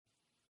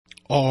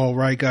All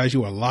right, guys,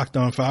 you are Locked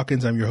On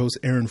Falcons. I'm your host,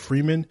 Aaron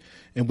Freeman.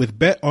 And with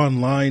Bet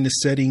Online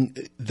setting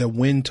the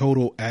win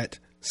total at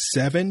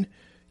 7,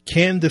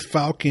 can the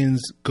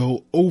Falcons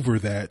go over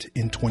that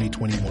in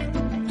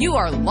 2021? You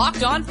are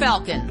Locked On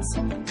Falcons,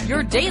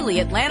 your daily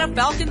Atlanta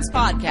Falcons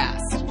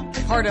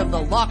podcast. Part of the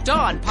Locked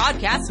On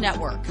Podcast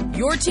Network,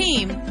 your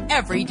team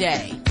every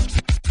day.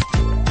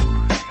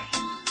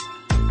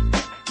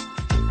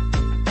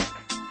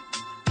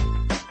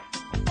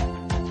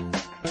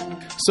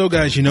 So,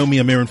 guys, you know me.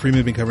 I'm Aaron Freeman.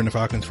 I've been covering the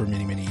Falcons for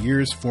many, many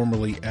years,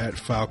 formerly at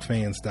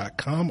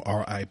FalcFans.com,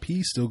 RIP,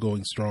 still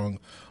going strong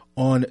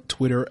on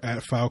Twitter at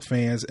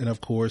FalcFans, and, of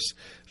course,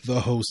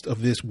 the host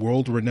of this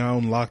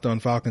world-renowned Locked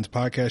On Falcons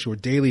podcast, your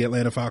daily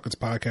Atlanta Falcons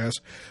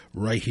podcast,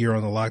 right here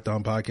on the Locked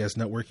On Podcast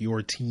Network,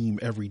 your team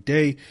every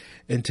day.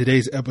 In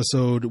today's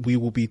episode, we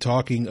will be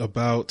talking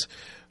about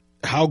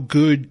how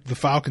good the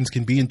Falcons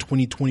can be in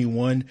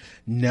 2021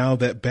 now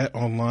that Bet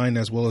Online,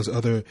 as well as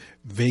other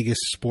Vegas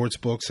sports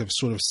books, have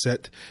sort of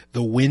set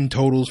the win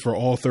totals for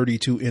all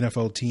 32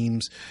 NFL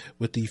teams,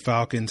 with the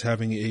Falcons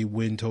having a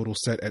win total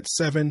set at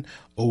 7,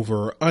 over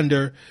or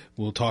under.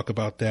 We'll talk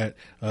about that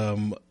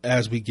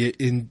as we get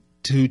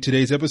into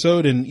today's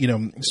episode. And, you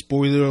know,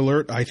 spoiler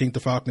alert, I think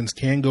the Falcons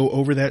can go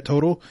over that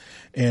total,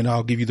 and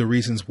I'll give you the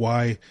reasons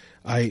why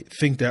I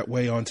think that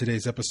way on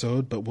today's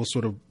episode, but we'll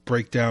sort of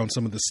break down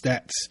some of the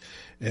stats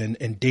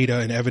and data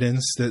and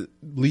evidence that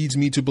leads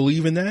me to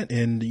believe in that.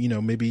 And, you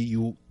know, maybe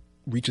you'll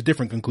reach a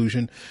different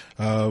conclusion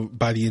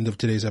by the end of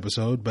today's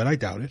episode, but I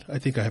doubt it. I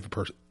think I have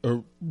a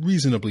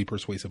reasonably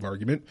persuasive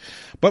argument.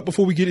 But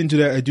before we get into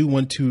that, I do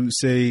want to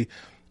say,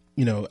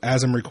 you know,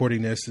 as I'm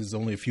recording this is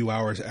only a few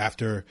hours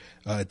after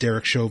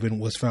Derek Chauvin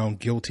was found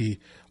guilty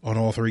on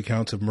all 3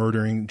 counts of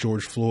murdering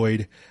George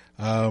Floyd.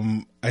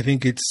 I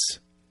think it's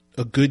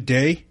a good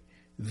day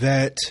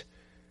that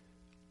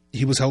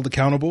he was held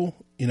accountable.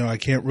 You know, I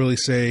can't really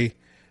say,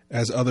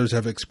 as others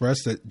have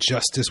expressed, that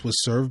justice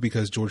was served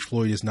because George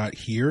Floyd is not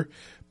here,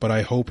 but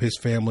I hope his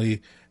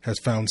family has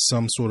found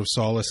some sort of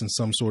solace and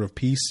some sort of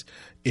peace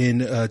in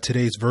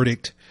today's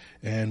verdict,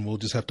 and we'll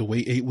just have to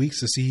wait 8 weeks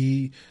to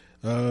see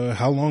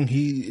how long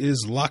he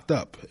is locked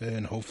up,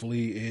 and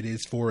hopefully it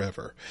is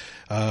forever.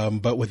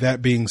 But with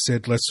that being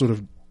said, let's sort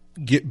of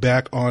get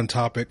back on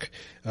topic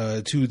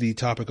to the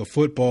topic of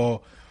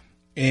football.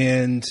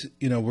 And,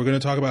 you know, we're going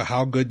to talk about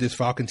how good this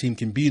Falcon team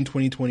can be in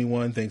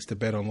 2021, thanks to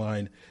Bet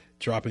Online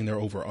dropping their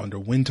over-under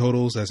win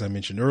totals. As I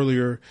mentioned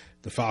earlier,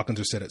 the Falcons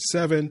are set at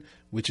 7,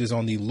 which is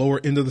on the lower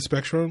end of the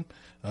spectrum.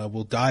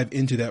 We'll dive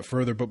into that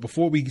further. But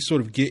before we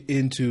sort of get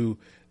into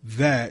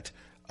that,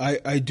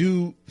 I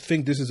do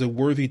think this is a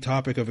worthy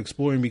topic of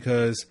exploring,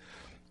 because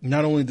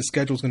not only the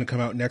schedule is going to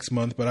come out next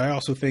month, but I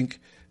also think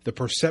the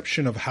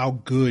perception of how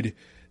good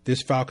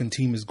this Falcon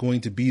team is going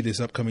to be this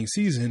upcoming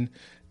season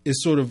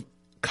is sort of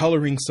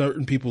coloring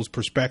certain people's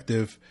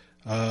perspective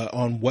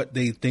on what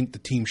they think the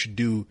team should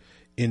do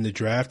in the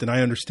draft. And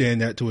I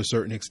understand that to a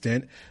certain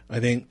extent. I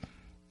think,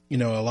 you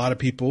know, a lot of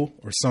people,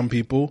 or some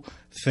people,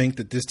 think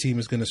that this team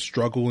is going to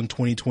struggle in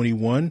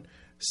 2021,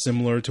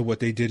 similar to what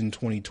they did in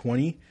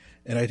 2020.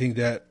 And I think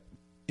that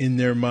in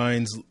their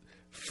minds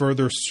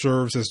further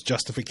serves as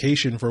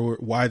justification for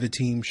why the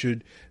team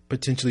should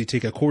potentially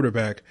take a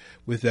quarterback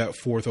with that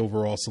 4th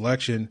overall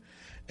selection.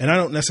 And I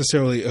don't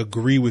necessarily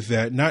agree with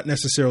that, not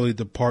necessarily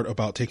the part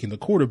about taking the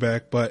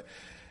quarterback, but,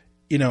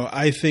 you know,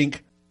 I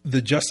think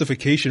the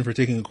justification for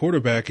taking a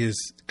quarterback is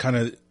kind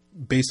of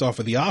based off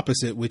of the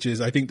opposite, which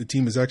is I think the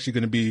team is actually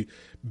going to be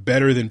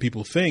better than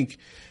people think,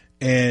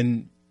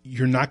 and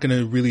you're not going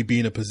to really be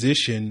in a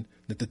position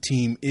that the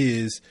team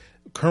is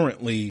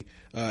currently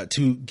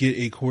to get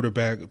a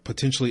quarterback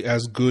potentially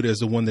as good as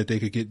the one that they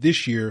could get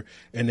this year,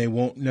 and they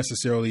won't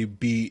necessarily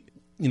be,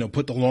 you know,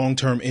 put the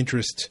long-term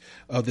interest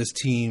of this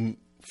team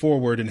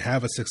forward and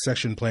have a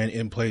succession plan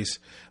in place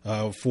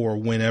for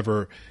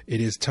whenever it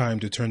is time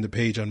to turn the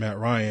page on Matt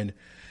Ryan.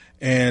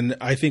 And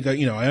I think,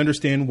 you know, I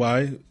understand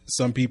why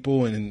some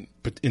people, and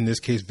in this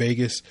case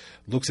Vegas,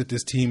 looks at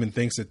this team and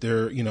thinks that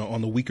they're, you know,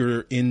 on the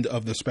weaker end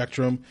of the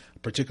spectrum,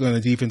 particularly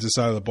on the defensive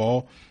side of the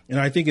ball. And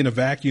I think in a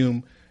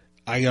vacuum,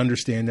 I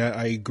understand that.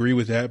 I agree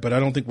with that, but I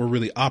don't think we're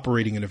really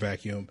operating in a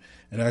vacuum.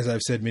 And as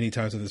I've said many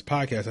times on this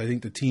podcast, I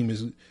think the team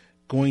is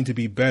going to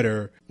be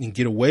better and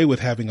get away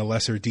with having a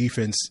lesser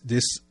defense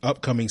this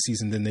upcoming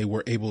season than they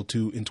were able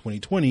to in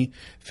 2020,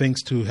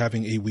 thanks to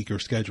having a weaker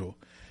schedule.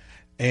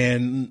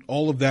 And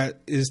all of that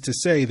is to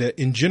say that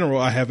in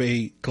general, I have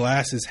a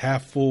glass is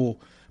half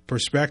full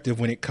perspective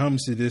when it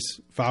comes to this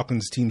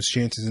Falcons team's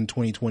chances in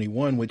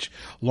 2021, which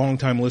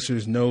longtime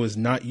listeners know is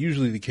not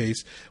usually the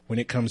case when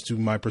it comes to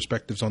my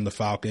perspectives on the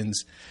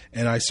Falcons.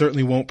 And I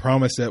certainly won't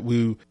promise that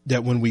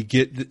when we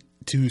get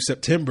to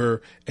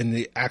September and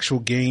the actual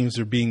games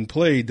are being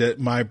played, that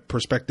my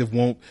perspective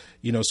won't,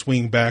 you know,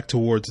 swing back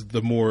towards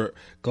the more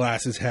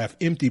glasses half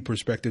empty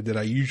perspective that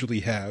I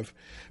usually have.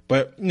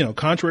 But, you know,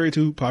 contrary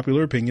to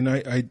popular opinion,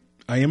 I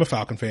am a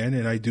Falcon fan,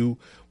 and I do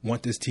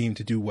want this team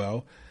to do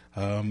well.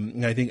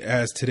 And I think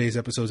as today's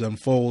episode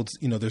unfolds,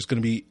 you know, there's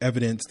going to be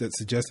evidence that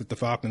suggests that the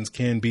Falcons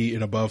can be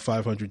an above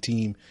 500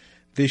 team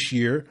this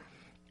year.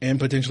 and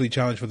potentially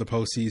challenge for the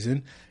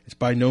postseason. It's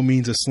by no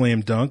means a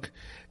slam dunk.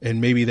 And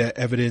maybe that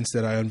evidence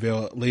that I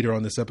unveil later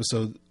on this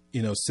episode,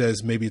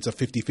 says maybe it's a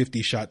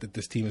 50-50 shot that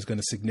this team is going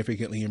to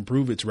significantly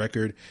improve its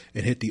record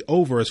and hit the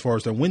over as far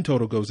as their win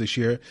total goes this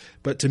year.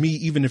 But to me,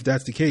 even if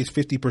that's the case,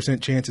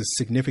 50% chance is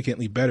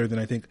significantly better than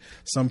I think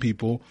some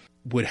people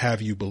would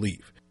have you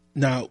believe.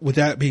 Now, with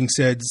that being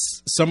said,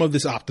 some of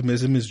this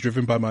optimism is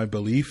driven by my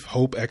belief,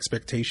 hope,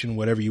 expectation,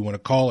 whatever you want to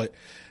call it,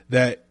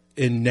 that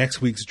in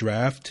next week's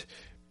draft,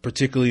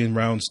 particularly in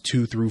rounds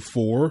 2 through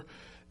 4,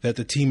 that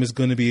the team is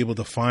going to be able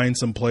to find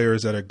some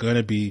players that are going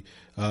to be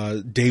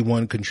day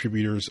one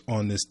contributors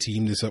on this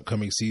team this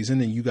upcoming season.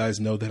 And you guys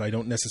know that I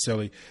don't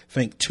necessarily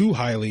think too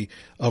highly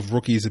of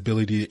rookies'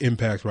 ability to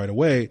impact right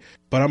away,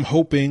 but I'm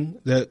hoping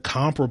that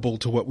comparable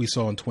to what we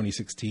saw in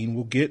 2016,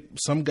 we'll get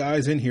some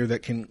guys in here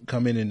that can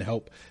come in and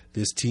help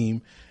this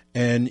team.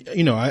 And,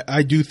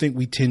 I do think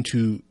we tend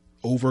to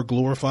over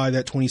glorify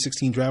that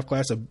 2016 draft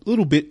class a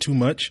little bit too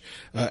much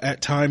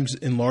at times,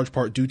 in large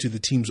part due to the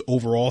team's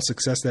overall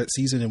success that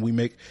season. And we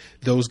make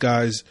those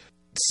guys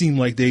seem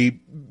like they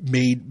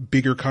made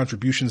bigger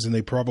contributions than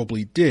they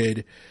probably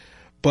did.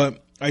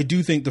 But I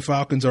do think the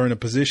Falcons are in a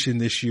position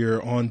this year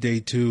on day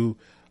 2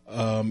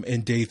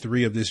 and day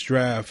 3 of this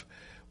draft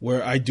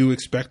where I do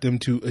expect them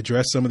to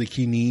address some of the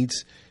key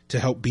needs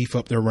to help beef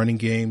up their running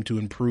game, to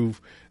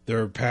improve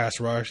their pass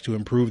rush, to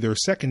improve their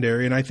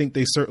secondary. And I think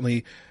they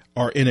certainly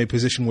are in a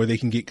position where they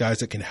can get guys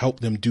that can help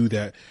them do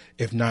that,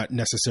 if not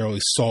necessarily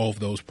solve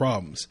those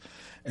problems.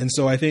 And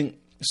so I think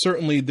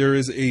certainly there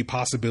is a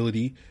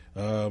possibility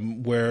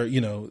where,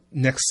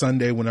 next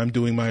Sunday when I'm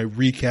doing my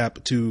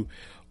recap to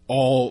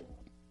all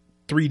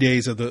 3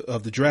 days of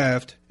the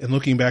draft and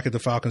looking back at the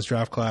Falcons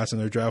draft class and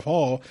their draft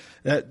haul,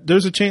 that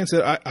there's a chance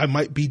that I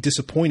might be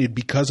disappointed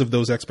because of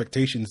those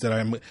expectations that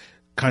I'm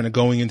kind of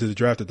going into the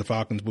draft, that the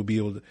Falcons will be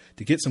able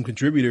to get some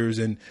contributors,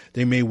 and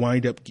they may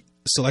wind up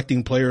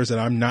selecting players that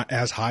I'm not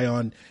as high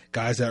on,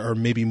 guys that are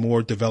maybe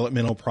more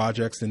developmental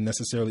projects than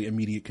necessarily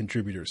immediate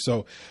contributors.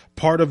 So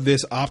part of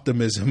this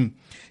optimism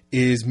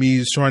is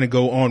me trying to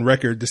go on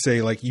record to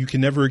say, like, you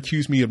can never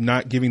accuse me of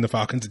not giving the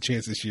Falcons a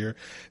chance this year,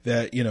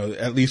 that,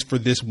 at least for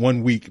this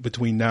 1 week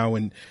between now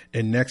and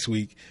next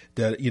week,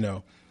 that,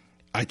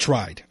 I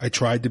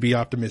tried to be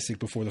optimistic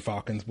before the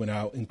Falcons went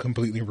out and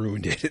completely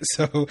ruined it.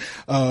 So,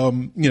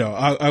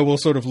 I will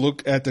sort of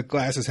look at the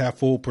glass as half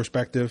full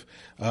perspective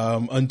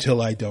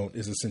until I don't,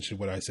 is essentially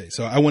what I say.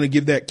 So I want to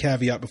give that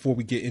caveat before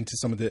we get into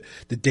some of the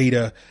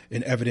data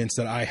and evidence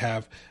that I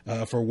have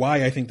for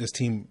why I think this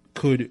team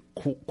could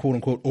quote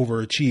unquote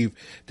overachieve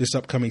this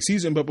upcoming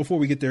season. But before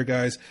we get there,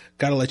 guys,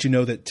 got to let you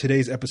know that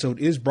today's episode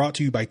is brought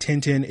to you by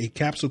 1010, a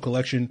capsule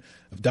collection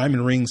of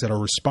diamond rings that are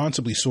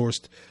responsibly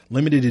sourced,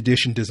 limited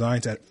edition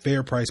designs at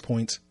fair price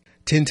points.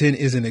 1010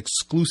 is an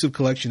exclusive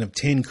collection of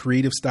 10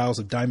 creative styles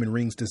of diamond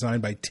rings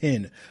designed by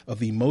 10 of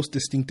the most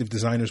distinctive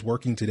designers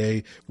working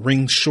today.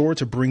 Rings sure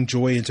to bring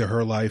joy into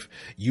her life.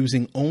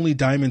 Using only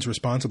diamonds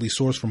responsibly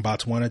sourced from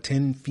Botswana,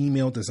 10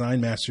 female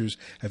design masters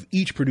have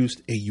each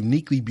produced a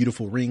uniquely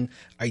beautiful ring,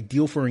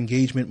 ideal for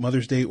engagement,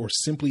 Mother's Day, or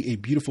simply a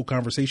beautiful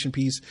conversation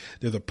piece.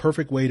 They're the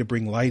perfect way to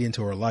bring light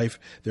into her life.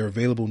 They're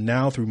available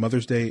now through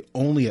Mother's Day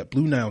only at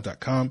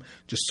BlueNile.com.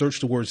 Just search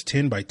the words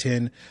 10 by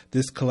 10.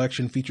 This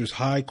collection features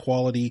high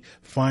quality,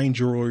 fine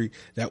jewelry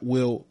that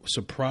will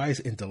surprise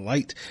and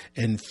delight,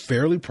 and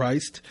fairly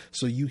priced,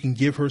 so you can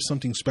give her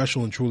something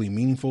special and truly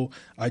meaningful.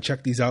 I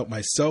checked these out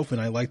myself,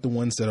 and I like the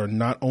ones that are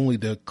not only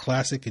the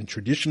classic and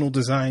traditional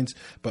designs,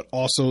 but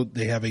also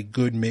they have a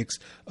good mix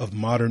of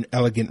modern,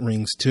 elegant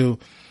rings too.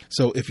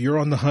 So if you're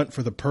on the hunt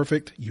for the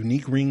perfect,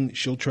 unique ring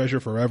she'll treasure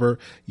forever,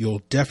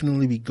 you'll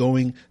definitely be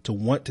going to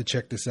want to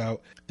check this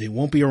out. They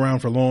won't be around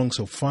for long,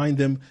 so find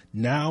them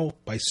now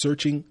by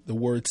searching the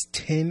words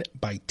 10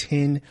 by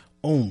 10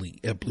 only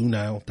at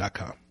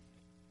BlueNile.com.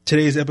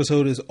 Today's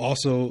episode is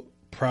also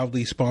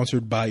proudly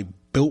sponsored by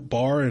Built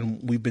Bar, and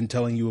we've been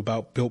telling you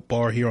about Built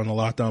Bar here on the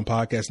Locked On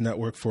Podcast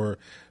Network for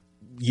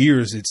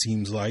years, it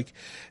seems like.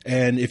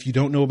 And if you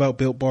don't know about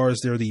Built Bars,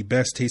 they're the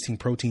best tasting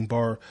protein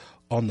bar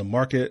on the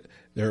market.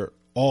 They're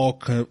all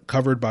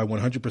covered by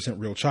 100%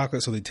 real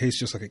chocolate, so they taste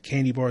just like a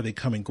candy bar. They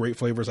come in great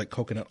flavors like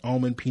coconut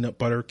almond, peanut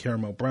butter,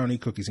 caramel brownie,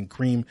 cookies and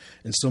cream,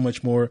 and so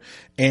much more.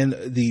 And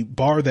the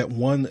bar that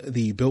won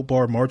the Built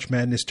Bar March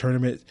Madness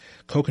tournament,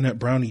 Coconut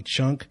Brownie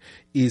Chunk,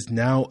 is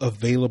now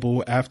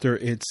available after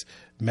its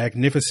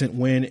magnificent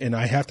win. And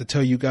I have to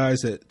tell you guys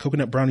that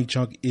Coconut Brownie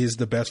Chunk is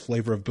the best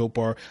flavor of Built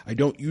Bar. I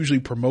don't usually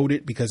promote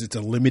it because it's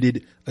a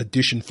limited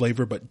edition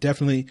flavor, but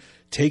definitely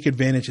take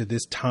advantage of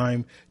this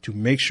time to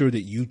make sure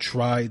that you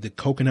try the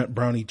Coconut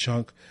Brownie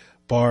Chunk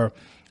bar.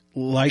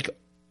 Like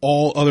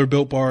all other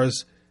Built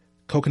Bars,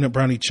 Coconut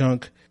Brownie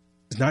Chunk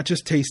is not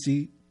just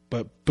tasty,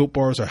 but Built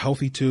Bars are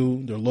healthy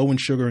too. They're low in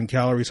sugar and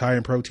calories, high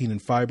in protein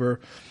and fiber.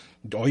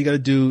 All you got to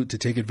do to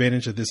take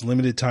advantage of this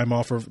limited time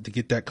offer to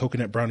get that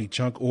Coconut Brownie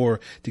Chunk, or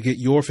to get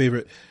your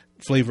favorite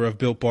flavor of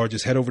Built Bar,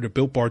 just head over to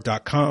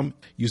BuiltBar.com.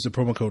 Use the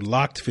promo code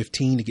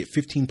LOCKED15 to get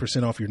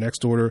 15% off your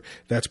next order.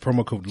 That's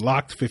promo code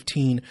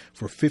LOCKED15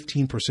 for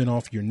 15%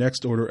 off your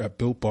next order at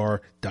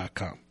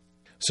BuiltBar.com.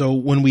 So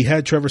when we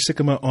had Trevor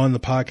Sikkema on the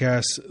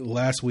podcast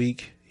last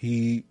week,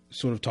 he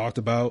sort of talked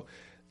about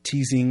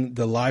teasing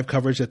the live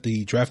coverage that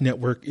the Draft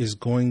Network is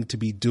going to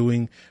be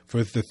doing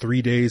for the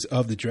 3 days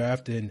of the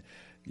draft. And,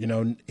 you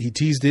know, he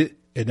teased it.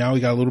 And now we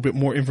got a little bit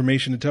more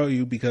information to tell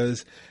you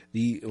because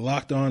the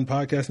Locked On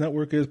Podcast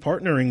Network is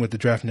partnering with the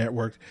Draft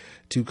Network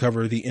to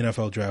cover the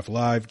NFL Draft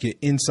Live, get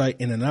insight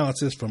and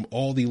analysis from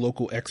all the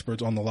local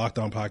experts on the Locked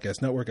On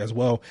Podcast Network, as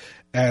well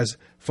as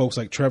folks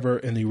like Trevor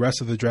and the rest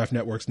of the Draft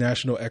Network's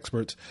national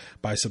experts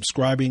by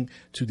subscribing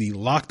to the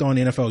Locked On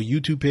NFL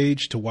YouTube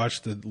page to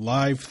watch the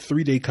live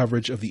 3-day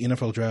coverage of the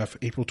NFL Draft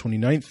April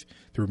 29th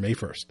through May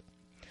 1st.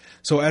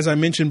 So as I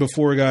mentioned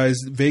before, guys,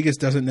 Vegas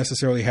doesn't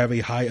necessarily have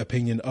a high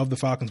opinion of the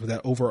Falcons with that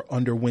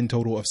over-under win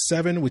total of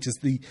 7, which is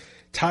the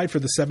tied for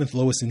the 7th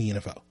lowest in the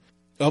NFL.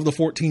 Of the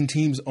 14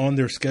 teams on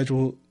their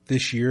schedule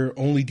this year,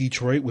 only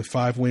Detroit with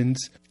 5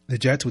 wins, the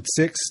Jets with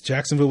 6,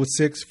 Jacksonville with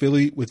 6,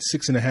 Philly with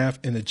 6.5,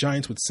 and the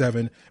Giants with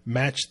 7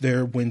 match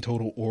their win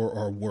total or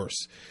are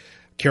worse.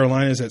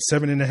 Carolina is at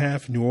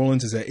 7.5, New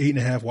Orleans is at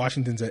 8.5,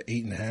 Washington's at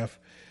 8.5.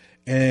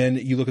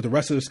 And you look at the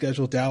rest of the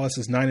schedule, Dallas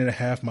is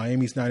 9.5,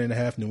 Miami's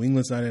 9.5, New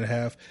England's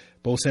 9.5,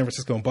 both San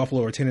Francisco and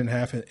Buffalo are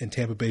 10.5, and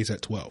Tampa Bay's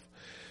at 12.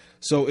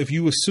 So if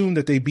you assume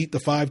that they beat the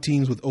 5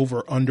 teams with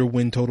over-under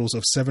win totals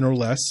of 7 or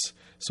less,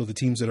 so the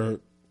teams that are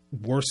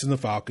worse than the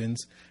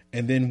Falcons,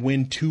 and then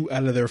win 2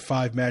 out of their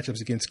 5 matchups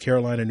against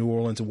Carolina, New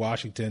Orleans, and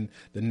Washington,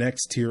 the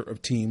next tier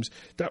of teams,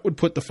 that would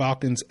put the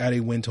Falcons at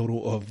a win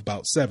total of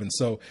about 7.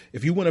 So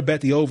if you want to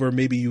bet the over,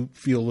 maybe you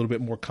feel a little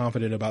bit more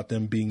confident about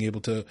them being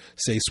able to,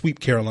 say, sweep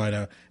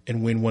Carolina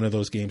and win one of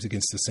those games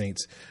against the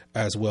Saints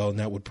as well, and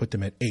that would put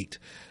them at 8.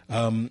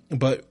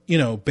 But, you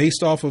know,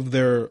 based off of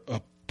their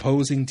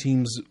opposing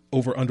teams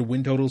over-under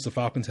win totals, the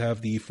Falcons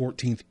have the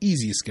 14th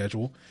easiest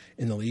schedule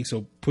in the league,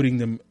 so putting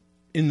them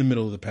in the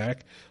middle of the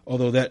pack,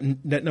 although that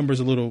number is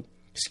a little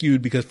skewed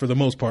because for the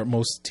most part,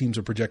 most teams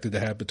are projected to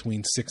have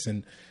between 6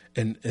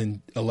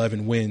 and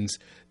 11 wins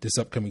this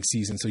upcoming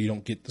season. So you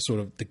don't get the sort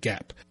of the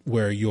gap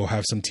where you'll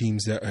have some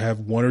teams that have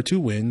 1 or 2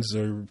 wins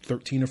or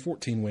 13 or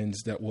 14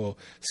 wins that will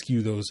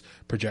skew those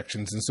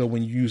projections. And so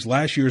when you use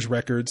last year's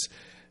records,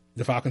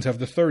 the Falcons have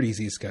the 3rd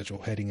easiest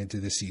schedule heading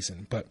into this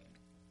season. But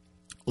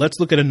let's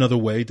look at another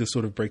way to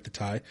sort of break the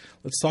tie.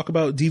 Let's talk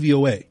about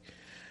DVOA.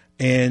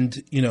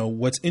 And, you know,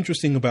 what's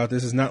interesting about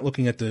this is not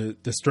looking at the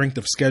strength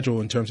of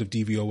schedule in terms of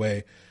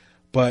DVOA,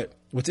 but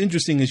what's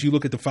interesting is you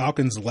look at the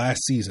Falcons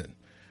last season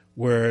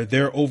where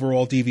their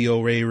overall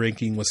DVOA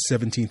ranking was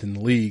 17th in the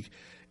league,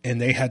 and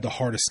they had the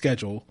hardest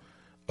schedule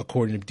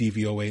according to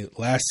DVOA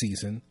last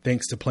season,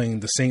 thanks to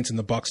playing the Saints and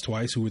the Bucs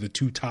twice, who were the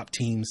 2 top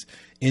teams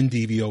in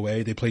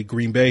DVOA. They played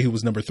Green Bay, who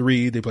was number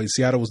 3. They played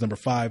Seattle, who was number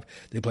 5.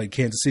 They played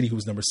Kansas City, who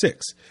was number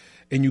 6.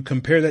 And you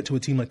compare that to a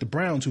team like the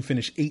Browns, who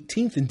finished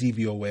 18th in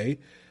DVOA,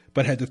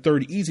 but had the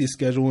 3rd easiest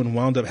schedule and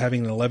wound up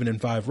having an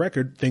 11-5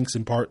 record, thanks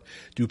in part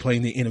to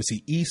playing the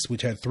NFC East,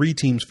 which had 3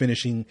 teams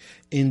finishing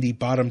in the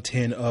bottom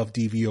 10 of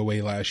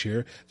DVOA last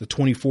year. The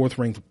 24th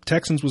ranked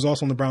Texans was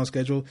also on the Browns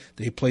schedule.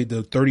 They played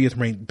the 30th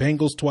ranked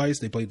Bengals twice.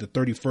 They played the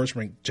 31st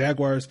ranked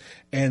Jaguars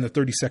and the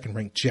 32nd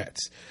ranked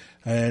Jets.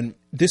 And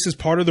this is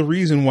part of the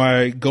reason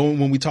why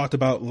when we talked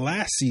about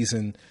last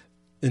season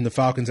in the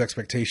Falcons'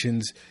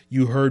 expectations,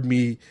 you heard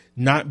me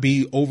not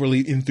be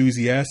overly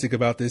enthusiastic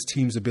about this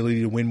team's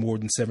ability to win more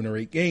than 7 or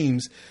 8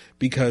 games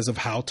because of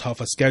how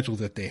tough a schedule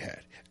that they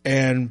had.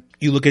 And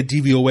you look at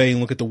DVOA and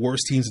look at the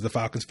worst teams that the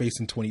Falcons faced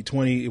in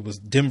 2020. It was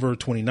Denver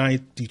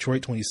 29th,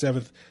 Detroit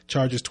 27th,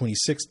 Chargers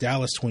 26th,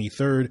 Dallas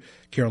 23rd,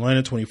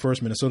 Carolina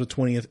 21st, Minnesota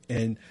 20th,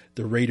 and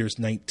the Raiders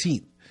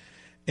 19th.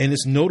 And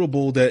it's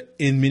notable that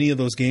in many of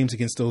those games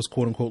against those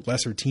quote-unquote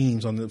lesser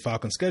teams on the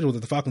Falcons schedule, that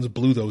the Falcons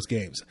blew those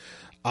games.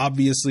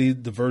 Obviously,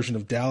 the version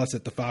of Dallas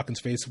that the Falcons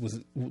faced was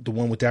the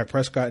one with Dak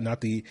Prescott,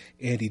 not the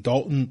Andy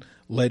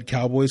Dalton-led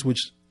Cowboys,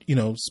 which, you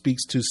know,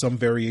 speaks to some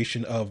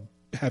variation of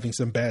having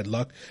some bad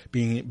luck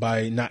being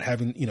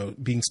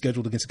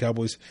scheduled against the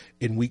Cowboys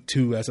in week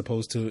 2 as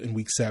opposed to in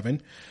week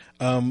 7.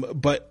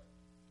 But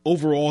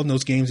overall, in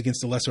those games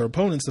against the lesser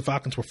opponents, the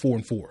Falcons were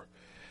 4-4.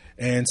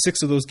 And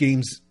 6 of those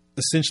games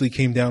essentially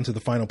came down to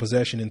the final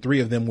possession, and 3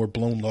 of them were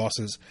blown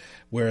losses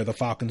where the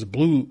Falcons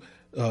blew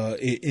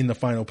in the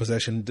final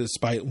possession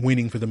despite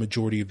winning for the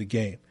majority of the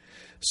game.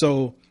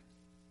 So,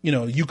 you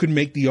know, you could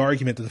make the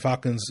argument that the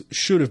Falcons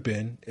should have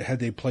been, had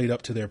they played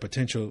up to their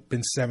potential,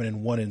 been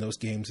 7-1 in those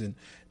games and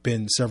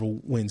been several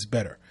wins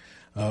better.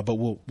 But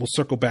we'll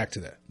circle back to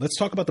that. Let's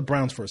talk about the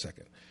Browns for a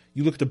second.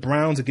 You look at the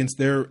Browns against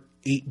their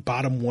 8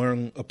 bottom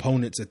 1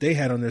 opponents that they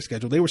had on their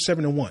schedule. They were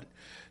 7-1.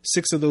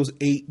 6 of those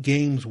 8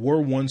 games were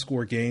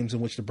 1-score games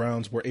in which the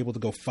Browns were able to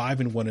go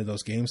 5-1 in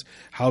those games.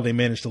 How they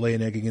managed to lay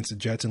an egg against the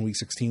Jets in week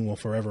 16 will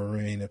forever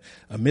remain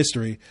a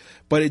mystery.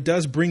 But it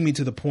does bring me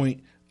to the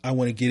point I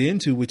want to get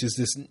into, which is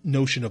this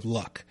notion of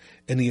luck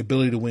and the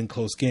ability to win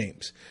close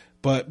games.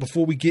 But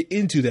before we get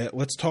into that,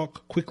 let's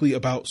talk quickly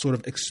about sort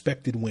of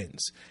expected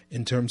wins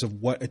in terms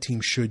of what a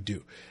team should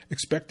do.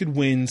 Expected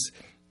wins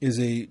is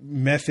a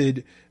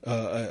method,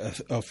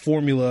 a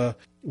formula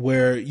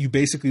where you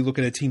basically look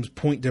at a team's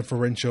point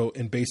differential,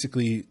 and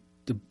basically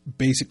the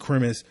basic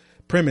premise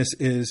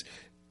is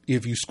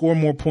if you score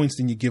more points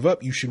than you give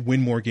up, you should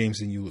win more games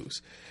than you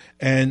lose.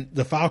 And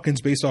the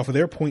Falcons, based off of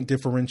their point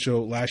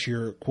differential last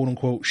year, quote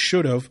unquote,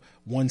 should have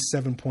won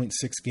 7.6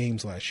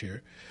 games last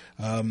year.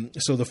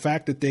 So the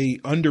fact that they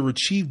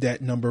underachieved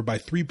that number by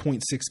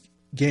 3.6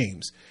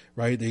 games,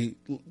 right? They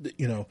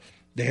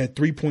had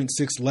 3.6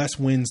 less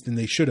wins than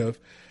they should have,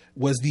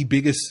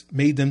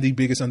 made them the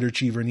biggest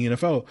underachiever in the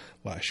NFL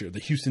last year. The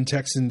Houston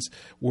Texans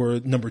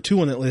were number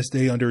 2 on that list.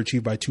 They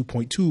underachieved by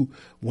 2.2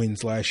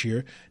 wins last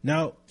year.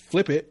 Now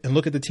flip it and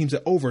look at the teams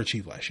that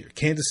overachieved last year.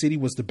 Kansas City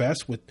was the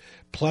best with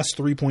plus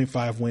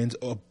 3.5 wins,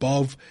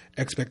 above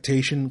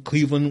expectation.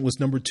 Cleveland was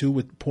number 2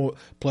 with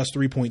plus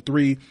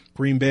 3.3.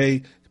 Green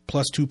Bay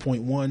plus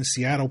 2.1.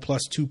 Seattle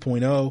plus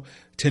 2.0.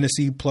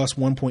 Tennessee plus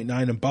 1.9.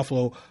 And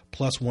Buffalo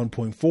plus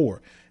 1.4.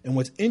 And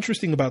what's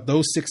interesting about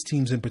those 6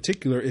 teams in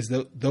particular is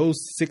that those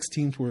 6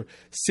 teams were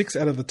 6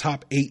 out of the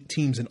top 8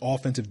 teams in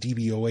offensive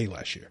DVOA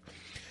last year.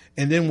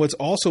 And then what's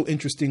also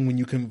interesting when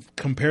you can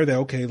compare that,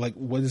 okay, like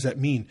what does that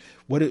mean?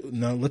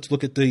 Now let's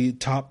look at the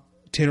top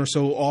 10 or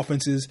so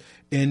offenses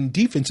in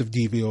defensive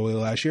DVOA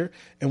last year.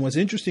 And what's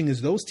interesting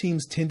is those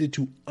teams tended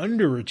to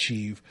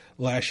underachieve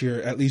last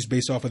year, at least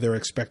based off of their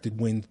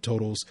expected win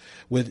totals,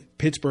 with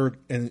Pittsburgh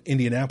and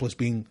Indianapolis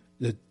being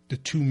the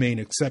 2 main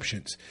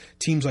exceptions.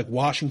 Teams like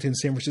Washington,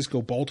 San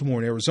Francisco, Baltimore,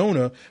 and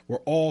Arizona were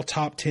all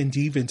top 10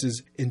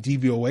 defenses in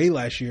DVOA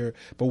last year,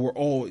 but were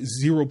all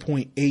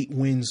 0.8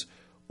 wins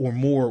or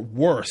more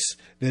worse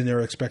than their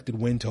expected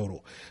win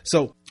total.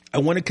 So I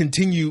want to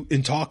continue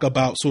and talk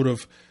about sort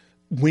of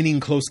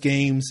winning close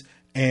games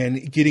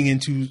and getting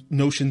into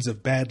notions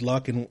of bad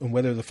luck and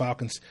whether the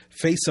Falcons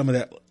faced some of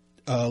that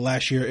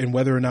last year, and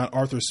whether or not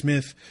Arthur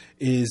Smith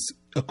is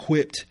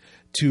equipped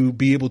to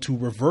be able to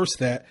reverse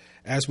that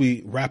as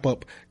we wrap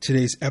up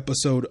today's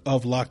episode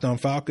of Locked On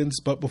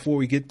Falcons. But before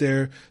we get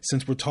there,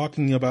 since we're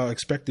talking about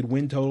expected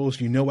win totals,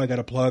 I got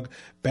to plug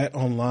Bet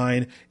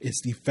Online.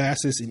 It's the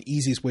fastest and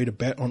easiest way to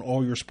bet on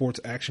all your sports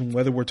action,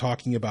 whether we're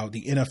talking about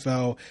the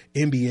NFL,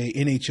 NBA,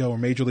 NHL, or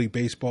Major League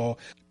Baseball.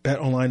 Bet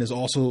Online is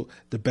also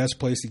the best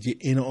place to get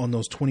in on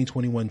those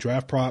 2021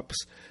 draft props.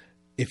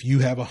 If you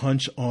have a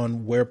hunch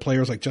on where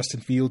players like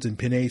Justin Fields and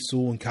Penei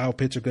Sewell and Kyle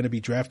Pitts are going to be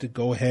drafted,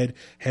 go ahead,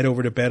 head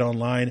over to Bet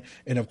Online.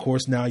 And of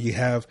course, now you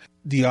have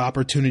the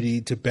opportunity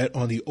to bet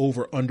on the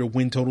over-under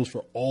win totals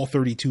for all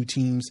 32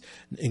 teams,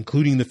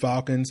 including the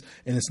Falcons.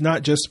 And it's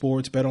not just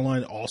sports.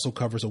 BetOnline also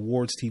covers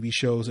awards, TV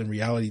shows, and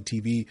reality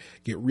TV.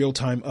 Get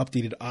real-time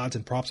updated odds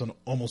and props on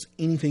almost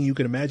anything you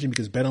can imagine,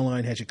 because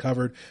BetOnline has you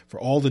covered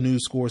for all the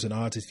news, scores, and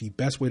odds. It's the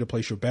best way to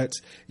place your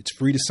bets. It's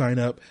free to sign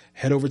up.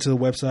 Head over to the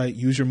website.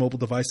 Use your mobile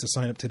device to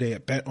sign up today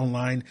at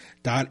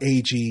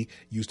betonline.ag.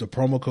 Use the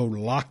promo code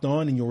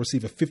LOCKEDON, and you'll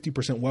receive a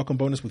 50% welcome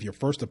bonus with your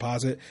first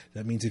deposit.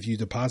 That means if you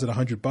deposit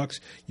 $100,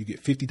 you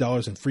get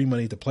 $50 in free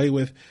money to play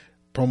with.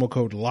 Promo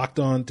code Locked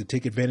On to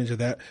take advantage of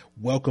that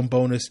welcome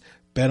bonus.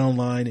 Bet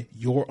Online,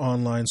 your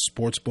online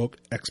sportsbook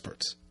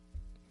experts.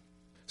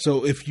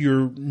 So if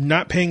you're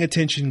not paying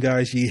attention,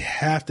 guys, you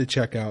have to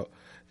check out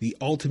the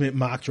Ultimate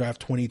Mock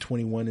Draft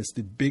 2021. It's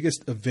the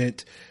biggest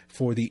event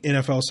for the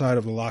NFL side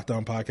of the Locked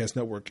On Podcast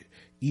Network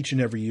each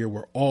and every year,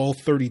 where all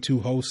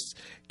 32 hosts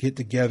get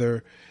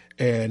together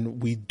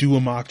and we do a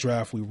mock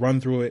draft. We run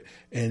through it.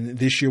 And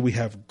this year we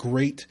have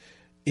great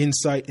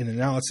insight and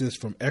analysis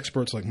from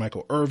experts like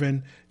Michael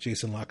Irvin,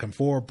 Jason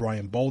LaConfort,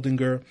 Brian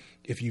Baldinger.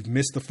 If you've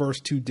missed the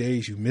first 2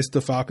 days, you missed the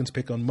Falcons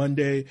pick on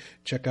Monday,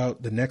 check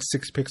out the next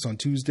 6 picks on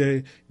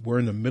Tuesday. We're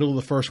in the middle of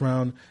the first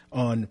round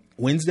on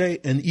Wednesday.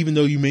 And even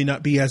though you may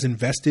not be as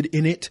invested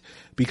in it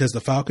because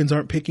the Falcons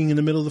aren't picking in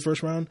the middle of the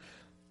first round,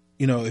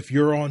 if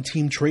you're on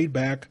Team Trade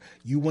Back,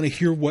 you want to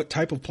hear what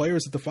type of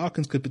players that the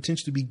Falcons could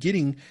potentially be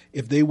getting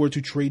if they were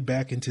to trade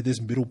back into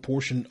this middle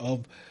portion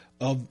of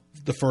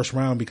the first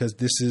round, because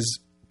this is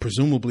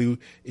presumably,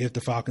 if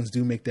the Falcons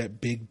do make that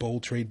big,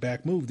 bold trade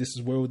back move, this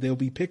is where they'll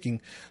be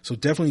picking. So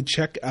definitely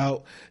check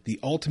out the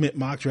Ultimate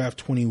Mock Draft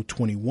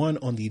 2021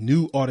 on the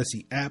new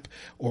Odyssey app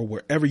or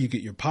wherever you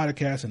get your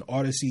podcasts. And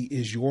Odyssey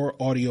is your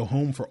audio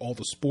home for all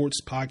the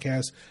sports,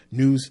 podcasts,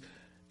 news,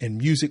 and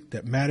music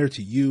that matter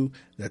to you.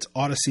 That's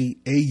Odyssey,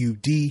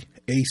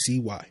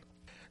 AUDACY.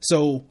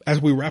 So as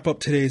we wrap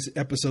up today's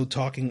episode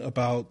talking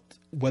about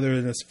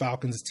whether this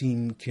Falcons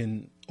team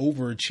can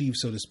overachieve,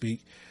 so to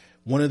speak,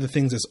 one of the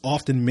things that's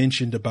often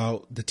mentioned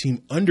about the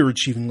team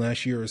underachieving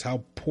last year is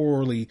how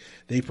poorly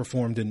they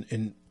performed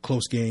in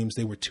close games.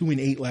 They were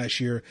 2-8 last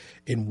year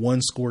in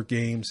one-score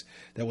games.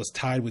 That was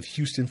tied with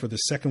Houston for the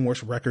second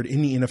worst record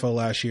in the NFL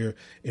last year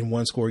in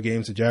one-score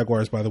games. The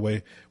Jaguars, by the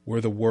way,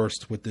 were the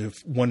worst with the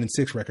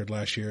 1-6 record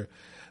last year.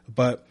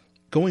 But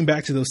going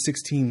back to those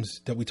 6 teams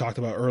that we talked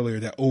about earlier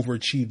that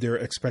overachieved their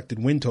expected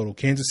win total,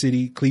 Kansas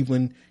City,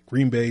 Cleveland,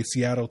 Green Bay,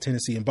 Seattle,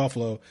 Tennessee, and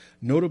Buffalo,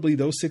 notably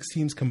those 6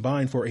 teams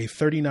combined for a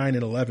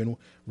 39-11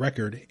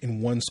 record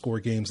in one-score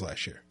games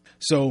last year.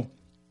 So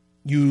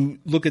you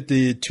look at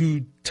the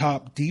 2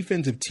 top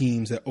defensive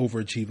teams that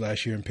overachieved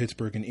last year in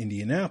Pittsburgh and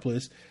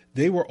Indianapolis,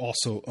 they were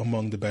also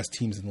among the best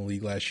teams in the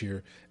league last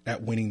year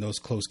at winning those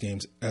close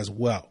games as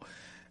well.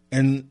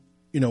 And,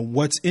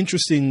 what's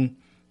interesting,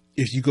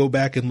 if you go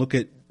back and look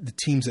at the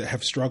teams that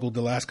have struggled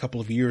the last couple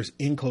of years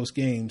in close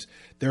games,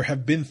 there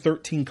have been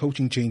 13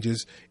 coaching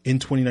changes in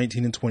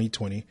 2019 and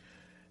 2020.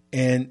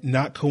 And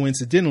not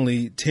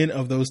coincidentally, 10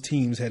 of those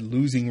teams had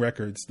losing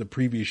records the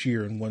previous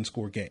year in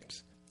one-score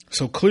games.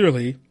 So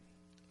clearly,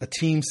 a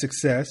team's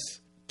success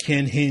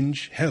can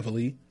hinge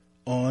heavily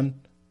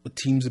on a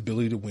team's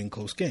ability to win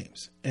close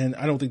games. And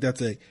I don't think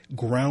that's a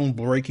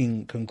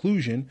groundbreaking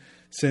conclusion,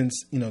 since,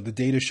 the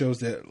data shows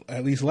that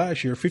at least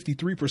last year,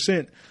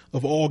 53%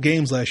 of all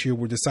games last year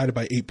were decided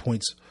by 8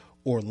 points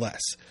or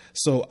less.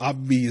 So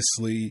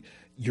obviously,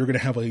 you're going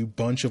to have a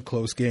bunch of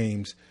close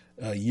games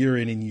year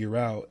in and year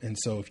out. And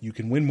so if you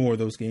can win more of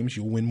those games,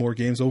 you'll win more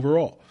games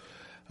overall.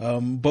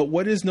 But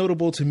what is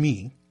notable to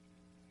me,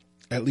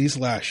 at least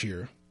last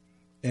year,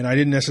 and I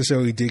didn't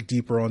necessarily dig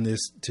deeper on this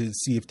to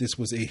see if this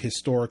was a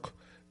historic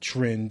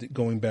trend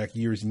going back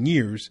years and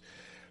years,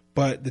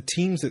 but the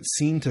teams that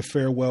seemed to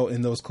fare well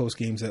in those close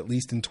games, at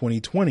least in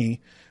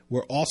 2020,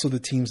 were also the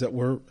teams that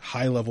were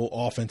high-level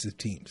offensive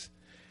teams.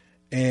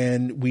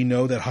 And we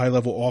know that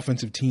high-level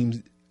offensive teams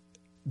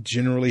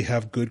generally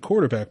have good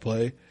quarterback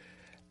play.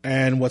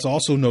 And what's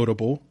also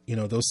notable,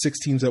 those 6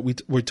 teams that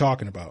we're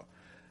talking about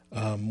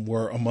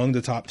were among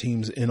the top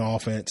teams in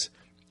offense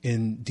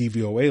in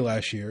DVOA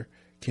last year: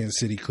 Kansas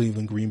City,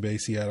 Cleveland, Green Bay,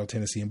 Seattle,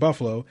 Tennessee, and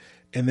Buffalo.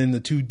 And then the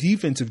 2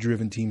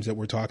 defensive-driven teams that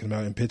we're talking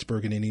about in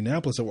Pittsburgh and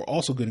Indianapolis that were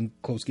also good in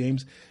close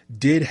games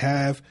did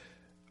have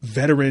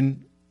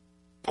veteran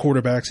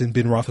quarterbacks in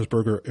Ben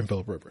Roethlisberger and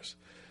Phillip Rivers.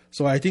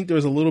 So I think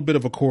there's a little bit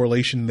of a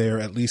correlation there,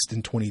 at least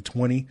in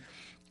 2020,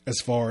 as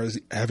far as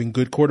having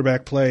good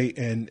quarterback play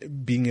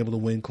and being able to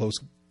win close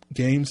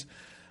games.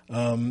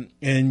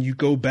 And you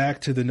go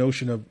back to the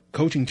notion of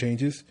coaching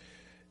changes.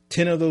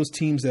 10 of those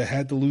teams that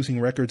had the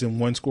losing records in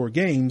one-score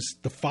games,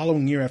 the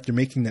following year after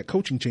making that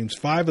coaching change,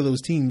 5 of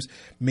those teams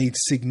made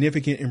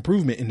significant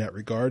improvement in that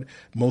regard.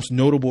 Most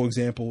notable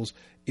examples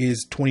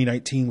is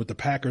 2019 with the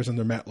Packers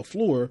under Matt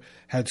LaFleur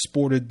had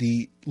sported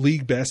the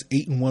league best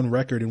 8-1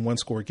 record in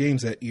one-score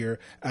games that year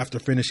after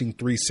finishing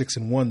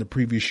 3-6-1 the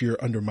previous year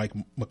under Mike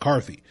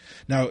McCarthy.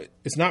 Now,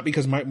 it's not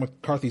because Mike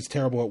McCarthy's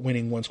terrible at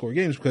winning one-score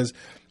games, because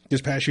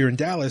this past year in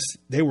Dallas,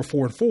 they were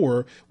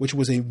 4-4, which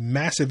was a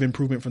massive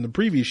improvement from the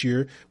previous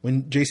year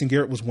when Jason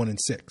Garrett was 1-6.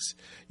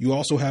 You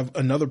also have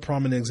another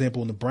prominent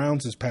example in the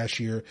Browns this past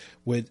year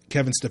with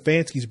Kevin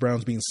Stefanski's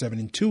Browns being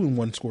 7-2 in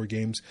one-score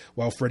games,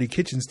 while Freddie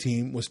Kitchens'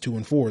 team was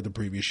 2-4 the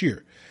previous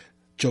year.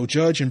 Joe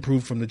Judge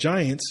improved from the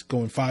Giants,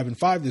 going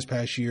 5-5 this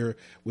past year,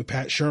 with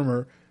Pat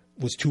Shurmur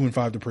was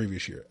 2-5 the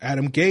previous year.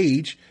 Adam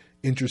Gage,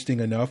 interesting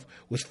enough,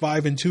 was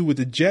 5-2 with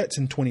the Jets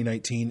in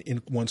 2019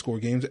 in one-score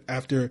games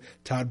after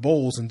Todd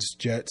Bowles and his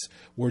Jets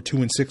were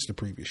 2-6 the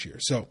previous year.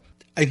 So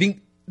I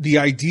think the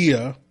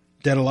idea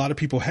that a lot of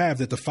people have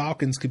that the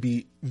Falcons could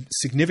be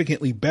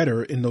significantly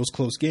better in those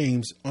close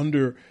games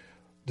under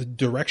the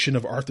direction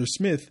of Arthur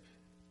Smith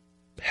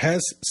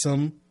has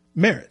some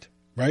merit,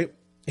 right?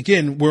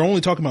 Again, we're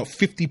only talking about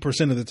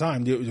 50% of the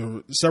time. There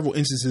were several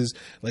instances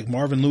like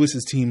Marvin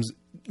Lewis's teams,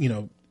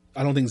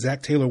 I don't think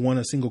Zach Taylor won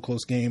a single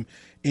close game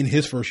in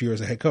his first year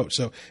as a head coach.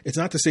 So it's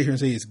not to sit here and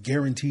say it's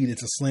guaranteed,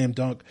 it's a slam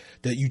dunk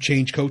that you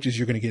change coaches,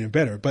 you're going to get it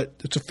better. But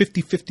it's a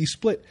 50-50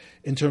 split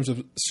in terms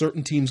of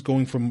certain teams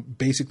going from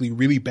basically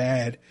really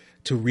bad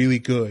to really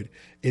good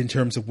in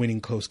terms of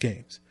winning close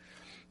games.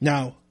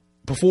 Now,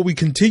 before we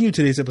continue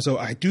today's episode,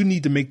 I do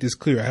need to make this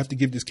clear. I have to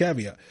give this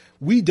caveat.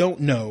 We don't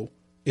know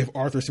if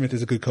Arthur Smith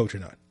is a good coach or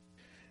not.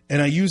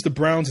 And I use the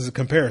Browns as a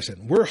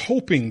comparison. We're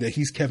hoping that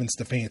he's Kevin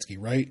Stefanski,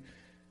 right?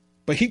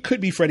 But he could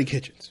be Freddie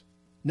Kitchens.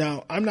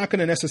 Now, I'm not going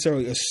to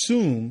necessarily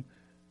assume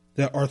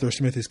that Arthur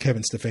Smith is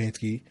Kevin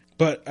Stefanski,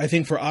 but I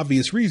think for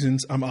obvious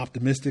reasons, I'm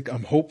optimistic,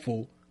 I'm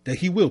hopeful that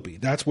he will be.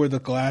 That's where the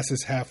glass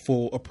is half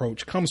full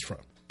approach comes from.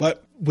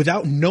 But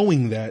without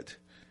knowing that,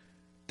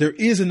 there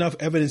is enough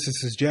evidence to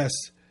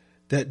suggest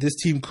that this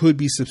team could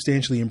be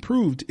substantially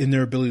improved in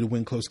their ability to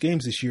win close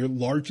games this year,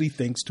 largely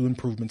thanks to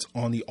improvements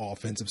on the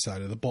offensive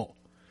side of the ball.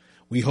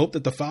 We hope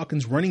that the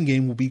Falcons' running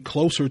game will be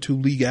closer to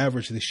league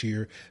average this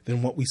year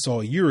than what we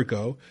saw a year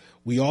ago.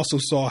 We also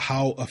saw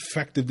how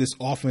effective this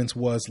offense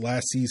was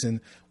last season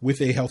with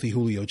a healthy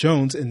Julio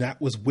Jones, and that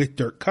was with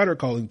Dirk Cutter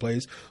calling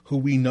plays, who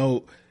we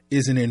know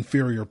is an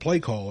inferior play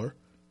caller,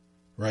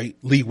 right,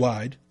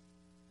 league-wide.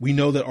 We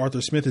know that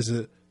Arthur Smith is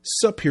a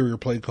superior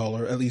play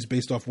caller, at least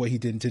based off what he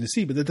did in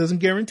Tennessee, but that doesn't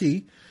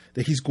guarantee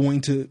that he's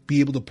going to be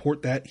able to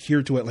port that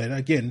here to Atlanta.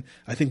 Again,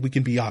 I think we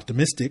can be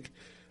optimistic.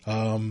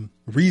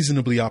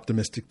 Reasonably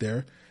optimistic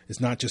there.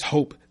 It's not just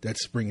hope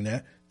that's bringing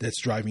that,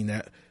 that's driving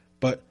that.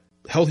 But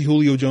healthy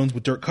Julio Jones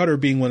with Dirk Cutter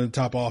being one of the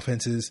top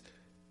offenses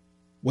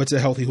what's a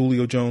healthy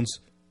Julio Jones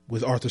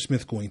with Arthur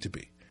Smith going to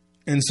be?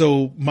 And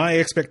so my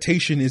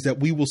expectation is that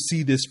we will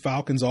see this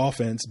Falcons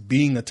offense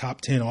being a top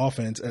 10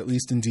 offense, at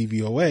least in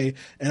DVOA.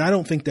 And I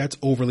don't think that's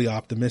overly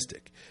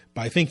optimistic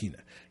by thinking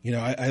that. You know,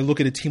 I look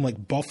at a team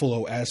like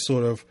Buffalo as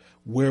sort of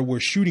where we're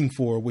shooting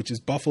for, which is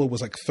Buffalo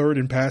was like 3rd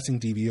in passing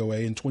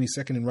DVOA and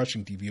 22nd in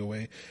rushing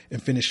DVOA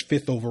and finished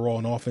 5th overall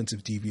in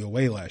offensive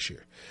DVOA last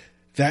year.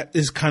 That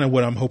is kind of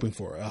what I'm hoping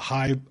for. A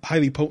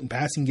highly potent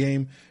passing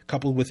game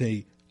coupled with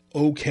a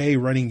okay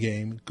running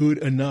game, good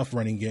enough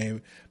running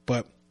game,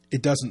 but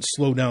it doesn't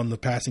slow down the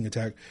passing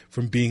attack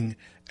from being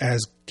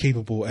as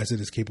capable as it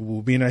is capable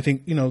of being. I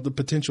think, you know, the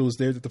potential is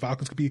there that the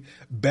Falcons could be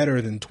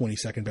better than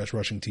 22nd best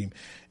rushing team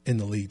in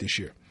the league this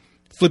year.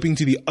 Flipping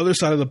to the other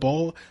side of the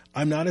ball,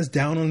 I'm not as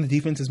down on the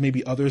defense as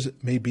maybe others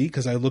may be,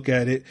 because I look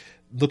at it,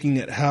 looking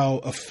at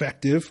how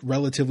effective,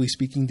 relatively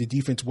speaking, the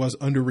defense was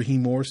under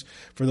Raheem Morris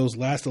for those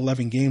last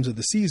 11 games of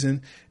the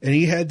season. And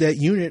he had that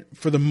unit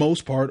for the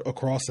most part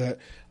across that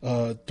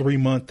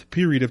 3-month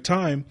period of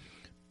time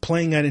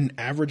playing at an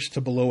average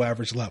to below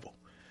average level.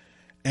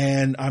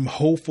 And I'm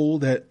hopeful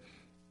that,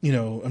 you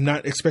know, I'm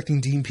not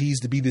expecting Dean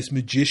Pease to be this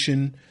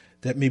magician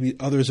that maybe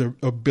others are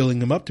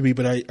billing him up to be,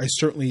 but I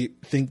certainly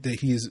think that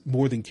he is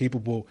more than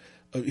capable.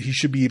 He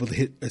should be able to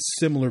hit a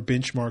similar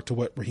benchmark to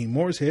what Raheem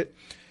Morris hit.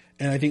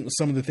 And I think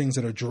some of the things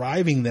that are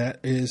driving that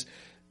is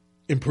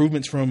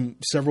improvements from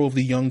several of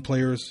the young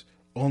players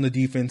on the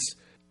defense,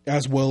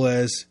 as well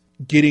as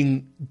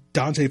getting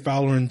Dante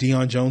Fowler and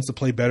Deion Jones to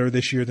play better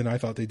this year than I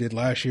thought they did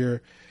last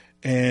year.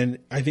 And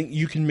I think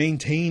you can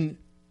maintain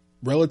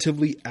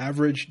relatively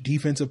average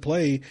defensive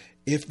play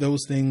if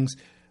those things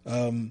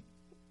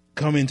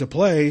come into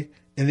play.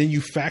 And then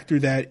you factor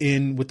that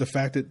in with the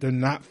fact that they're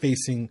not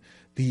facing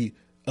the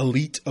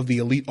elite of the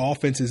elite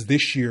offenses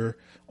this year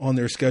on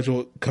their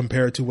schedule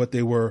compared to what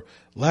they were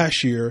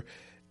last year.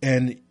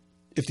 And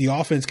if the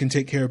offense can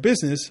take care of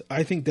business,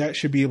 I think that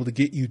should be able to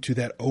get you to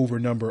that over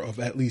number of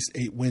at least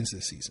 8 wins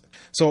this season.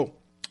 So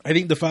I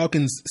think the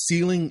Falcons'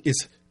 ceiling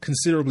is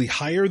considerably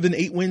higher than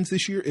 8 wins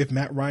this year if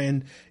Matt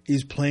Ryan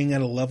is playing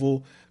at a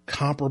level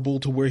comparable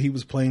to where he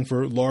was playing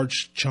for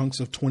large chunks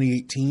of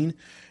 2018.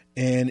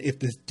 And if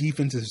the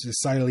defense is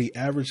decidedly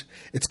average,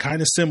 it's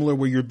kind of similar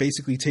where you're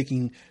basically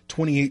taking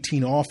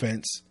 2018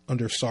 offense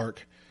under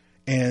Sark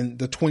and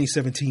the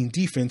 2017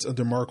 defense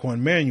under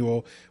Marquand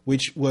Manuel,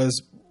 which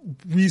was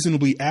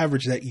reasonably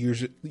average that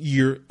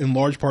year in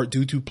large part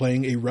due to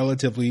playing a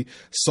relatively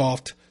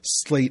soft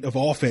slate of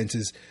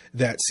offenses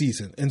that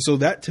season. And so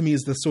that to me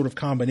is the sort of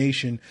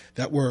combination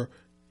that we're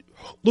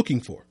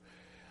looking for.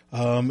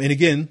 And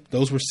again,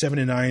 those were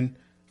 7-9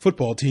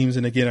 football teams.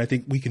 And again, I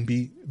think we can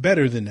be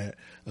better than that,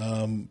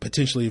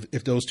 potentially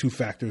if those two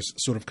factors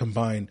sort of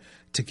combine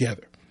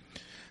together.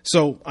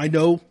 So I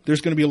know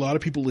there's going to be a lot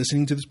of people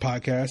listening to this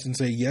podcast and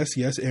say,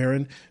 yes,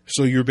 Aaron.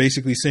 So you're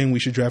basically saying we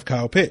should draft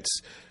Kyle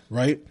Pitts,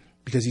 right?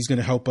 Because he's going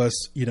to help us,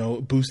 you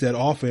know, boost that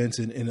offense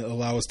and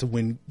allow us to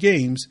win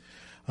games.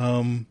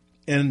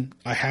 And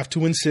I have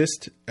to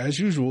insist, as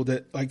usual,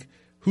 that like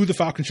who the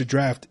Falcons should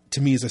draft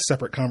to me is a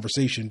separate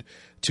conversation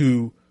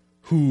to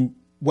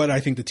what I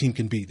think the team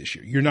can be this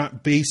year. You're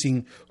not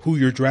basing who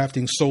you're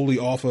drafting solely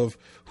off of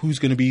who's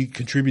going to be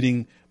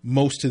contributing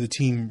most to the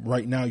team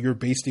right now. You're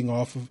basing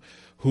off of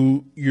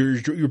who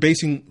you're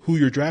basing who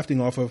you're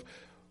drafting off of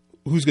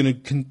who's going to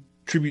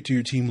contribute to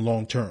your team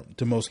long term,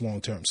 to most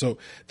long term. So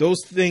those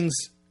things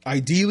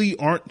ideally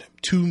aren't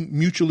two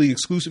mutually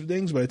exclusive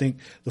things, but I think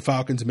the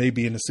Falcons may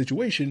be in a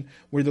situation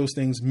where those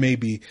things may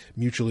be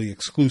mutually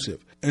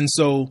exclusive. And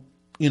so,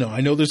 you know, I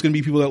know there's going to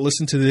be people that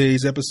listen to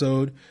today's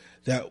episode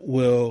that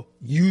will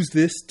use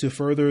this to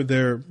further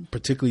their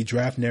particularly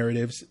draft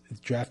narratives,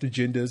 draft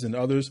agendas, and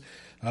others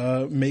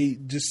may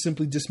just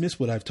simply dismiss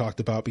what I've talked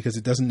about because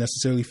it doesn't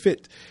necessarily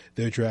fit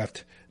their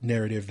draft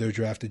narrative, their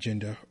draft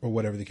agenda, or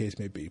whatever the case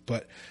may be.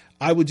 But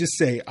I would just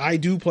say I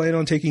do plan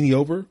on taking the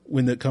over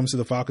when it comes to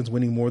the Falcons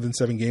winning more than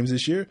 7 games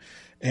this year.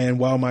 And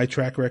while my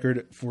track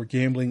record for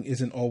gambling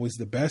isn't always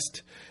the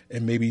best,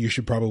 and maybe you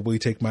should probably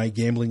take my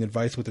gambling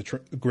advice with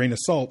a grain of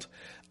salt,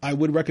 I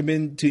would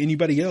recommend to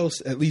anybody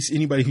else, at least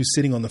anybody who's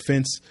sitting on the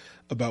fence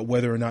about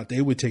whether or not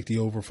they would take the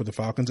over for the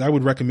Falcons, I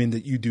would recommend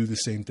that you do the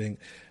same thing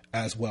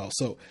as well.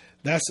 So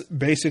that's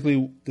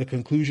basically the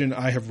conclusion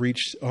I have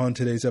reached on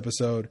today's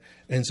episode.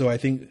 And so I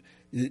think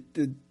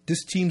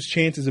this team's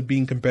chances of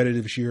being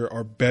competitive this year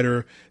are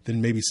better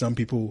than maybe some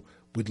people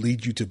would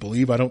lead you to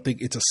believe. I don't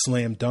think it's a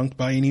slam dunk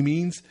by any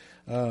means.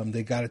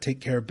 They got to take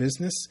care of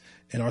business.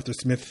 And Arthur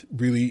Smith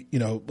really, you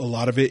know, a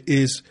lot of it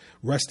is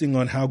resting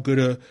on how good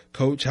a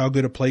coach, how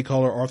good a play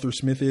caller Arthur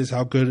Smith is,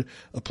 how good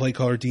a play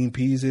caller Dean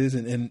Pease is.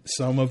 And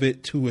some of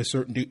it to a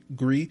certain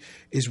degree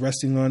is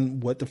resting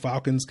on what the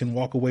Falcons can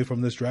walk away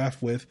from this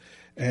draft with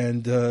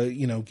and,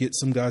 you know, get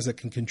some guys that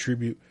can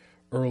contribute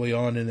early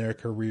on in their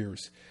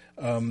careers.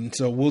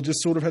 So we'll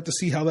just sort of have to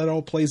see how that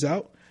all plays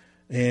out.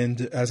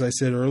 And as I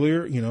said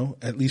earlier, you know,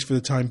 at least for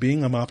the time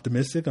being, I'm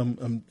optimistic.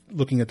 I'm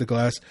looking at the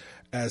glass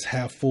as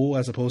half full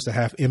as opposed to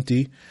half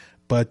empty.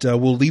 But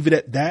we'll leave it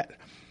at that.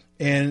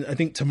 And I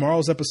think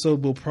tomorrow's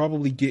episode will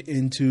probably get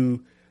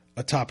into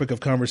a topic of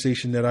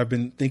conversation that I've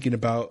been thinking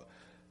about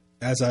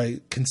as I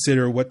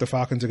consider what the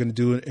Falcons are going to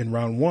do in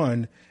round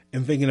one,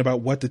 and thinking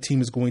about what the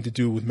team is going to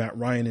do with Matt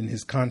Ryan and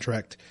his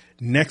contract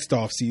next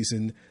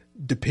offseason,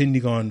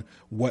 depending on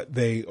what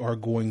they are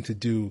going to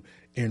do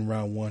in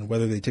round one,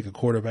 whether they take a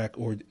quarterback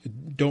or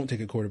don't take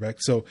a quarterback.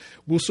 So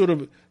we'll sort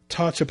of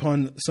touch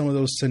upon some of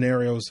those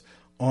scenarios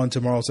on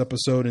tomorrow's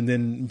episode. And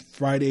then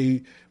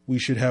Friday, we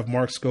should have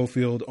Mark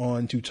Schofield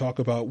on to talk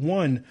about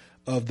one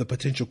of the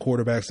potential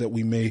quarterbacks that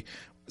we may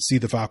see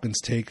the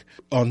Falcons take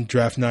on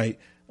draft night.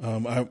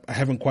 I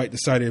haven't quite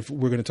decided if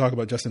we're going to talk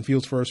about Justin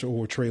Fields first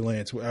or Trey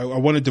Lance. I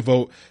want to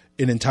devote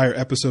an entire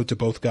episode to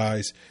both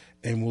guys,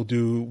 and we'll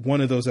do one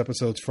of those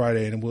episodes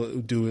Friday, and we'll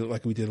do it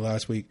like we did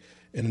last week,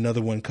 and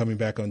another one coming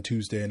back on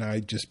Tuesday. And I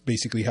just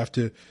basically have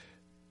to,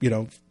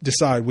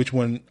 decide which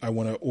one I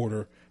want to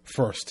order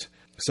first.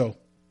 So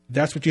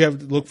that's what you have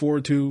to look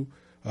forward to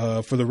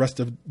for the rest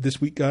of this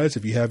week, guys.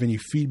 If you have any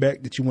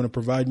feedback that you want to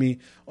provide me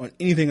on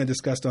anything I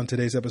discussed on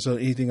today's episode,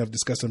 anything I've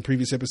discussed on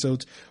previous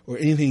episodes, or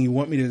anything you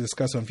want me to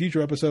discuss on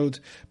future episodes,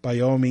 by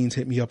all means,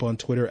 hit me up on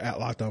Twitter at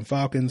Locked On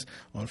Falcons,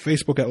 on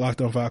Facebook at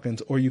Locked On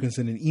Falcons, or you can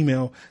send an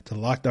email to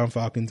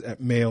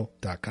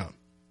lockedonfalcons@mail.com.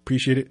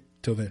 Appreciate it.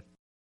 Till then.